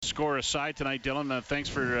score aside tonight, Dylan, thanks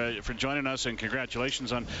for joining us, and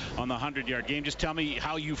congratulations on the 100-yard game. Just tell me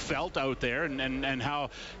how you felt out there and how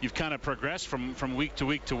you've kind of progressed from week to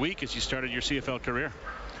week to week as you started your CFL career.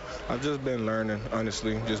 I've just been learning,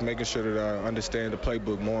 honestly, just making sure that I understand the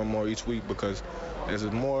playbook more and more each week, because as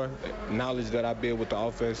the more knowledge that I build with the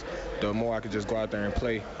offense, the more I can just go out there and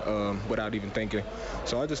play without even thinking.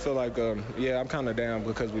 So I just feel like, I'm kind of down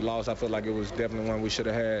because we lost. I feel like it was definitely one we should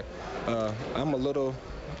have had. I'm a little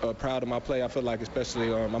proud of my play. I feel like,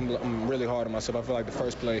 especially, I'm really hard on myself. I feel like the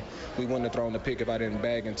first play, we wouldn't have thrown the pick if I didn't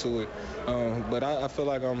bag into it. But I feel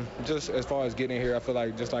like just as far as getting here, I feel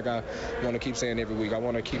like just like I want to keep saying every week, I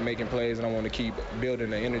want to keep making plays and I want to keep building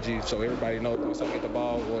the energy so everybody knows once I get the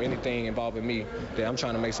ball or anything involving me that I'm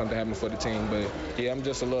trying to make something happen for the team. But, yeah, I'm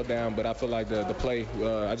just a little down, but I feel like the play,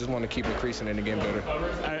 I just want to keep increasing it and getting better.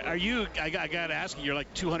 I got to ask you, you're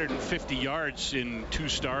like 250 yards in 2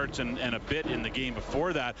 starts and a bit in the game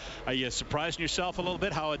before that. Are you surprising yourself a little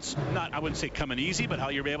bit how it's not, I wouldn't say coming easy, but how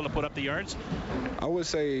you're able to put up the yards? I would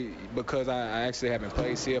say because I actually haven't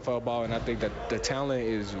played CFL ball, and I think that the talent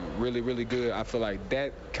is really, really good. I feel like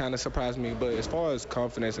that kind of surprised me. But as far as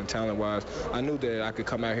confidence and talent-wise, I knew that I could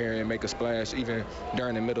come out here and make a splash even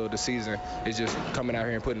during the middle of the season. It's just coming out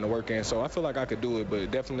here and putting the work in. So I feel like I could do it, but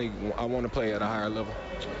definitely I want to play at a higher level.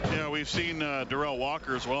 Yeah, we've seen Darrell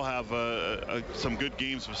Walker as well have some good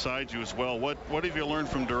games beside you as well. What have you learned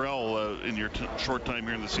from Darrell in your short time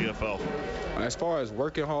here in the CFL? As far as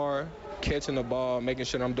working hard, catching the ball, making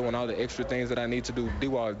sure I'm doing all the extra things that I need to do,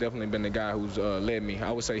 D-Wall has definitely been the guy who's led me.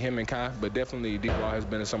 I would say him and Kai, but definitely D-Wall has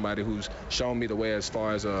been somebody who's shown me the way as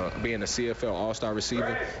far as being a CFL all-star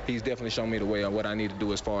receiver. He's definitely shown me the way of what I need to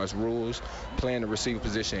do as far as rules, playing the receiver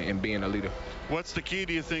position, and being a leader. What's the key,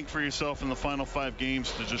 do you think, for yourself in the final 5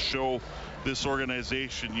 games to just show this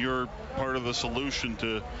organization you're part of the solution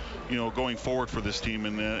to, going forward for this team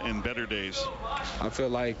in better days? I feel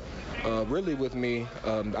like really with me,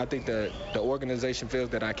 I think that the organization feels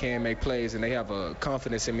that I can make plays and they have a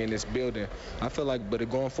confidence in me in this building. I feel like, but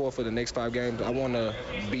going forward for the next 5 games, I want to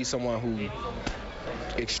be someone who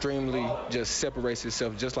extremely just separates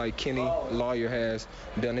itself, just like Kenny Lawyer has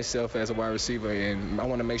done himself as a wide receiver, and I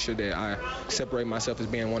want to make sure that I separate myself as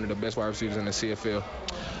being one of the best wide receivers in the CFL.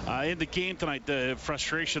 In the game tonight, the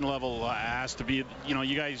frustration level has to be,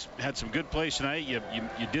 you guys had some good plays tonight. You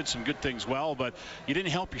did some good things well, but you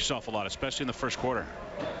didn't help yourself a lot, especially in the first quarter.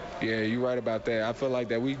 Yeah, you're right about that. I feel like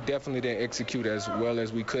that we definitely didn't execute as well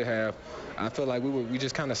as we could have. I feel like we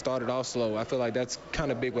just kind of started off slow. I feel like that's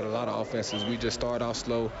kind of big with a lot of offenses. We just start off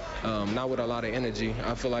slow, not with a lot of energy.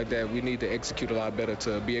 I feel like that we need to execute a lot better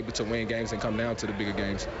to be able to win games and come down to the bigger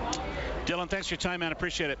games. Dylan, thanks for your time, man.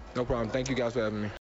 Appreciate it. No problem. Thank you guys for having me.